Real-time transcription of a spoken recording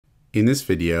In this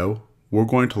video, we're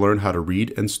going to learn how to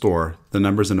read and store the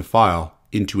numbers in a file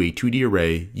into a 2D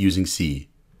array using C.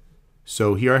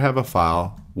 So here I have a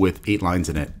file with 8 lines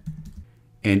in it,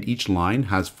 and each line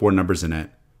has 4 numbers in it.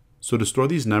 So to store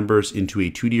these numbers into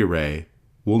a 2D array,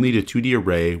 we'll need a 2D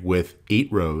array with 8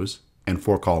 rows and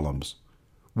 4 columns.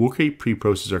 We'll create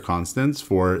preprocessor constants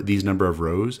for these number of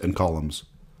rows and columns.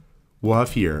 We'll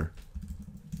have here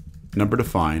number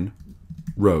define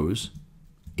rows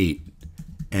 8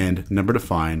 and number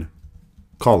define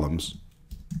columns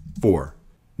 4.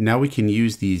 Now we can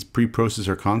use these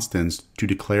preprocessor constants to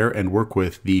declare and work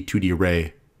with the 2D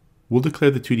array. We'll declare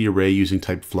the 2D array using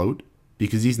type float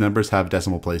because these numbers have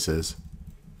decimal places.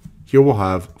 Here we'll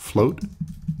have float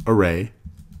array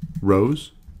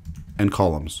rows and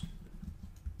columns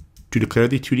to declare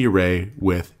the 2D array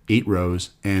with 8 rows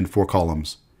and 4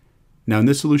 columns. Now in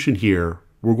this solution here,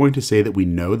 we're going to say that we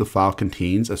know the file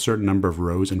contains a certain number of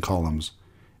rows and columns.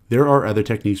 There are other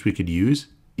techniques we could use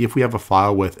if we have a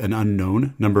file with an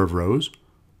unknown number of rows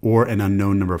or an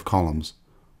unknown number of columns.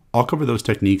 I'll cover those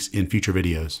techniques in future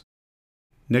videos.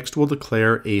 Next, we'll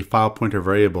declare a file pointer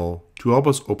variable to help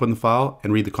us open the file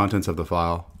and read the contents of the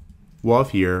file. We'll have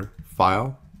here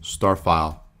file star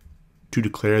file to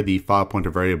declare the file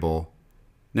pointer variable.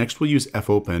 Next, we'll use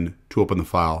fopen to open the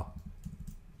file.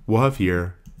 We'll have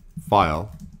here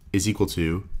file is equal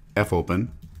to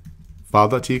fopen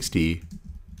file.txt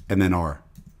and then r.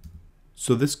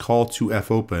 So this call to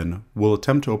fopen will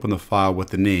attempt to open the file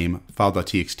with the name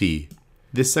file.txt.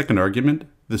 This second argument,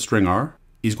 the string r,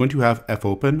 is going to have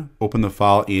fopen open the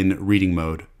file in reading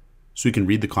mode, so we can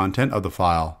read the content of the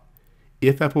file.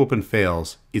 If fopen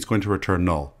fails, it's going to return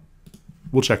null.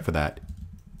 We'll check for that.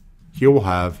 Here we'll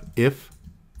have if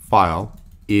file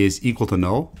is equal to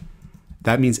null.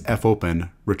 That means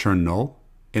fopen returned null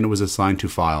and it was assigned to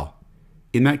file.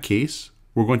 In that case,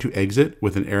 we're going to exit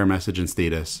with an error message in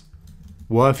status.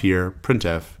 We'll have here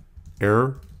printf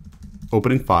error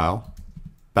opening file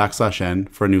 \n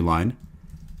for a new line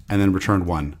and then return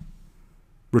 1.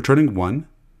 Returning 1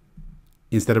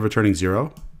 instead of returning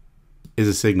 0 is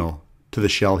a signal to the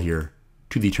shell here,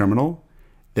 to the terminal,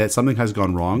 that something has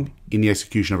gone wrong in the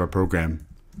execution of our program.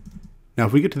 Now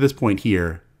if we get to this point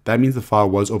here, that means the file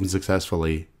was opened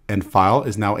successfully and file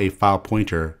is now a file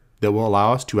pointer that will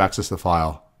allow us to access the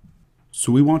file.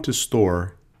 So we want to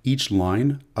store each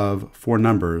line of 4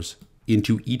 numbers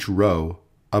into each row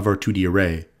of our 2D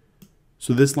array.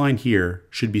 So this line here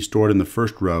should be stored in the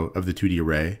first row of the 2D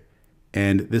array,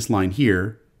 and this line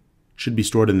here should be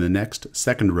stored in the next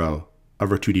second row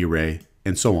of our 2D array,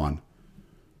 and so on.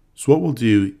 So what we'll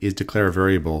do is declare a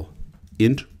variable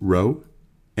int row,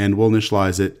 and we'll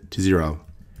initialize it to 0.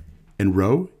 And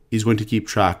row is going to keep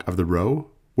track of the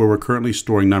row where we're currently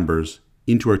storing numbers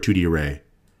into our 2D array.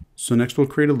 So next we'll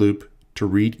create a loop to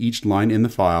read each line in the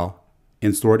file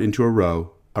and store it into a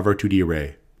row of our 2D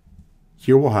array.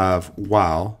 Here we'll have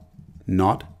while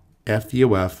not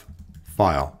feof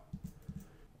file.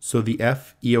 So the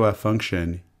feof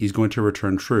function is going to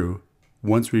return true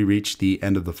once we reach the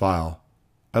end of the file.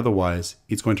 Otherwise,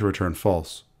 it's going to return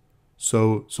false.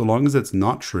 So long as it's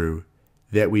not true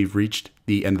that we've reached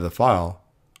the end of the file,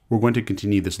 we're going to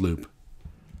continue this loop.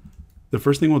 The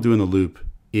first thing we'll do in the loop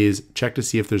is check to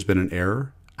see if there's been an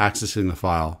error accessing the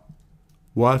file.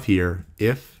 We'll have here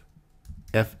if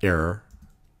ferror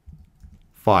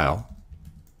file.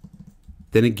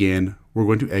 Then again, we're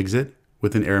going to exit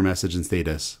with an error message in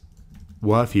status.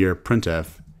 We'll have here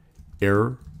printf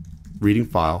error reading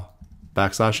file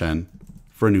 \n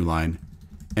for a new line,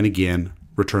 and again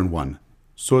return 1.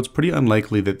 So it's pretty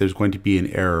unlikely that there's going to be an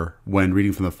error when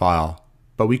reading from the file,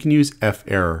 but we can use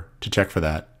ferror to check for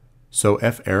that. So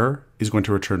ferror is going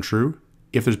to return true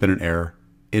if there's been an error,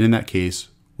 and in that case,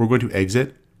 we're going to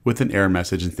exit with an error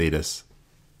message in status.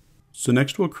 So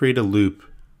next we'll create a loop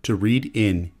to read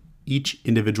in each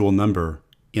individual number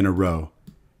in a row,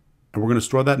 and we're going to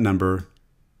store that number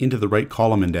into the right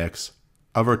column index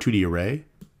of our 2D array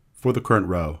for the current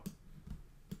row.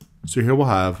 So here we'll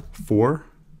have for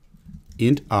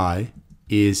int I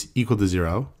is equal to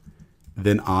 0,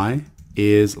 then I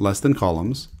is less than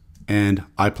columns, and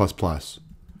I++. So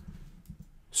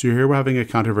here we're having a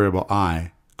counter variable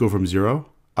I go from 0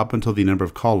 up until the number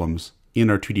of columns in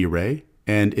our 2D array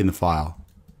and in the file.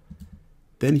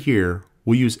 Then here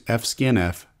we'll use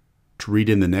fscanf to read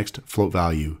in the next float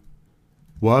value.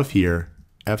 We'll have here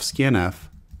fscanf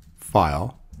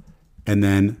file and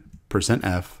then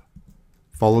 %f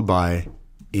followed by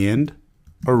and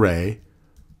array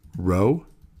row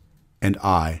and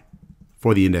I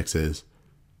for the indexes.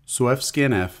 So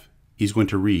fscanf is going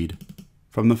to read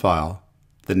from the file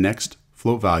the next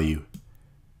float value,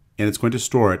 and it's going to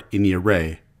store it in the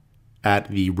array at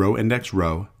the row index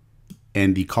row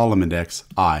and the column index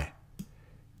I.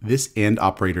 This AND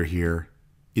operator here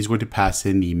is going to pass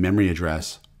in the memory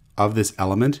address of this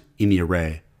element in the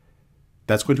array.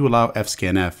 That's going to allow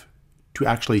fscanf to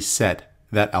actually set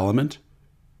that element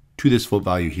to this float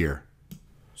value here.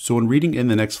 So when reading in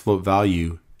the next float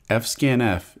value,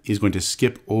 fscanf is going to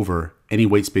skip over any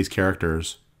white space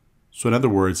characters. So in other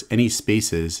words, any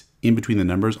spaces in between the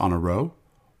numbers on a row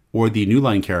or the new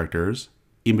line characters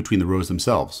in between the rows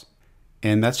themselves.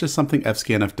 And that's just something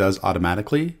fscanf does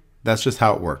automatically. That's just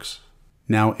how it works.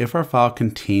 Now, if our file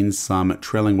contains some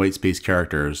trailing white space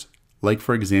characters, like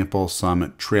for example,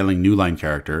 some trailing new line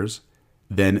characters,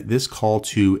 then this call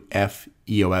to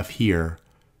feof here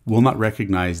will not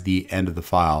recognize the end of the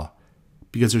file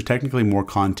because there's technically more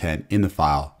content in the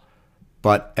file.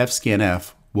 But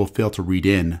fscanf will fail to read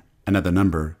in another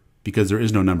number because there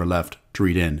is no number left to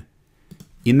read in.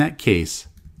 In that case,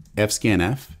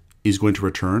 fscanf is going to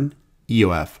return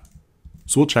EOF.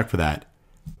 So we'll check for that.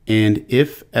 And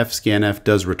if fscanf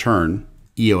does return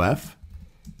EOF,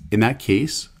 in that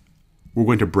case, we're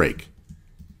going to break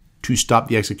to stop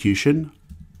the execution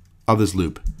of this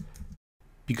loop,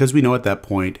 because we know at that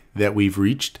point that we've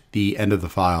reached the end of the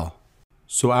file.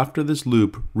 So after this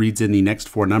loop reads in the next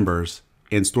 4 numbers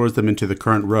and stores them into the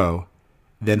current row,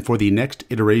 then for the next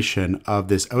iteration of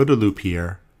this outer loop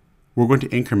here, we're going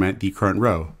to increment the current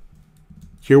row.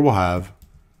 Here we'll have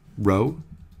row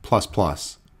plus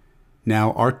plus.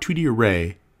 Now our 2D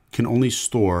array can only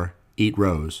store 8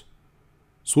 rows.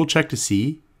 So we'll check to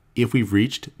see if we've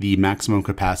reached the maximum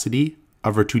capacity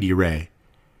of our 2D array.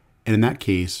 And in that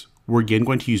case, we're again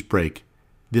going to use break,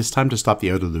 this time to stop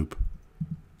the outer loop.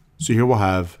 So here we'll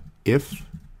have if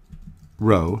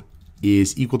row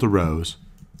is equal to rows,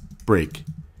 break.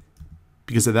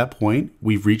 Because at that point,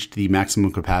 we've reached the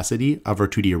maximum capacity of our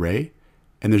 2D array,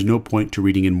 and there's no point to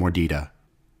reading in more data.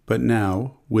 But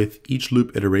now, with each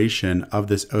loop iteration of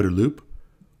this outer loop,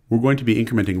 we're going to be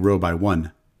incrementing row by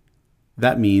 1.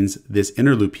 That means this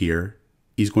inner loop here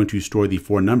is going to store the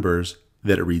 4 numbers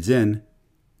that it reads in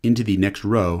into the next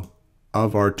row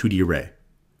of our 2D array.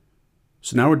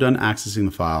 So now we're done accessing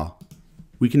the file.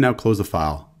 We can now close the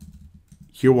file.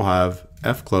 Here we'll have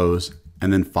fclose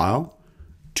and then file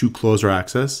to close our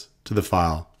access to the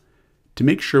file. To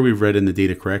make sure we've read in the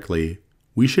data correctly,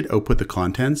 we should output the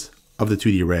contents of the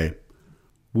 2D array.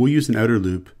 We'll use an outer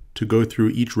loop to go through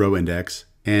each row index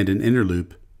and an inner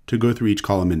loop to go through each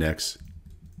column index.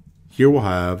 Here we'll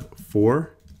have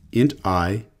for int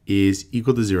I is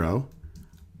equal to 0,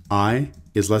 I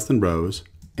is less than rows,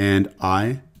 and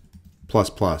I plus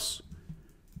plus.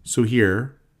 So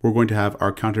here we're going to have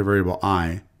our counter variable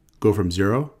I go from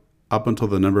 0 up until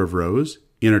the number of rows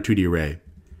in our 2D array.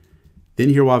 Then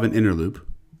here we'll have an inner loop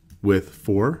with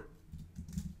for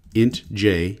int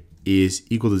j is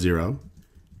equal to 0,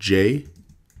 j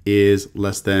is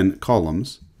less than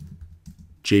columns,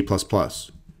 j plus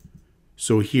plus.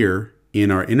 So here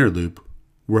in our inner loop,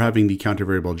 we're having the counter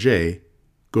variable j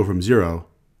go from 0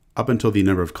 up until the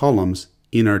number of columns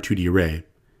in our 2D array.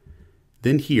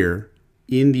 Then here,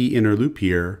 in the inner loop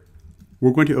here,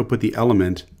 we're going to output the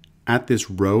element at this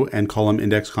row and column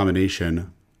index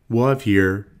combination. We'll have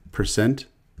here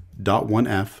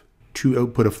 %.1f to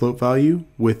output a float value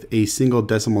with a single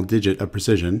decimal digit of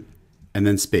precision, and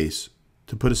then space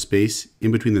to put a space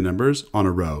in between the numbers on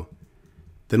a row.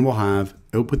 Then we'll have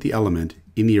output the element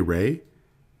in the array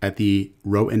at the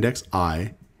row index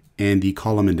I and the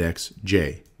column index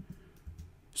j.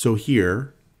 So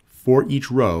here, for each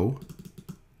row,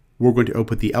 we're going to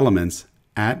output the elements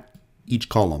at each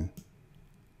column.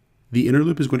 The inner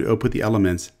loop is going to output the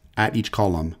elements at each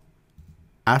column.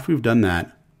 After we've done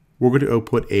that, we're going to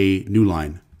output a new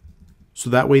line. So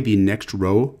that way the next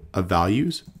row of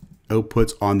values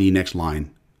outputs on the next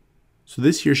line. So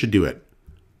this here should do it.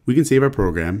 We can save our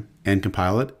program and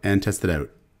compile it and test it out.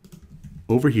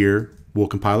 Over here, we'll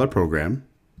compile our program.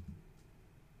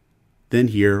 Then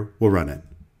here, we'll run it.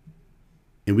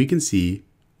 And we can see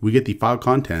we get the file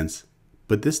contents,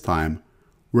 but this time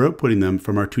we're outputting them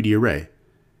from our 2D array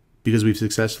because we've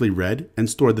successfully read and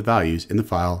stored the values in the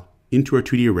file into our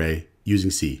 2D array using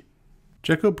C.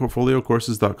 Check out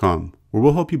portfoliocourses.com, where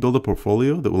we'll help you build a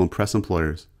portfolio that will impress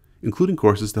employers, including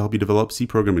courses to help you develop C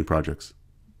programming projects.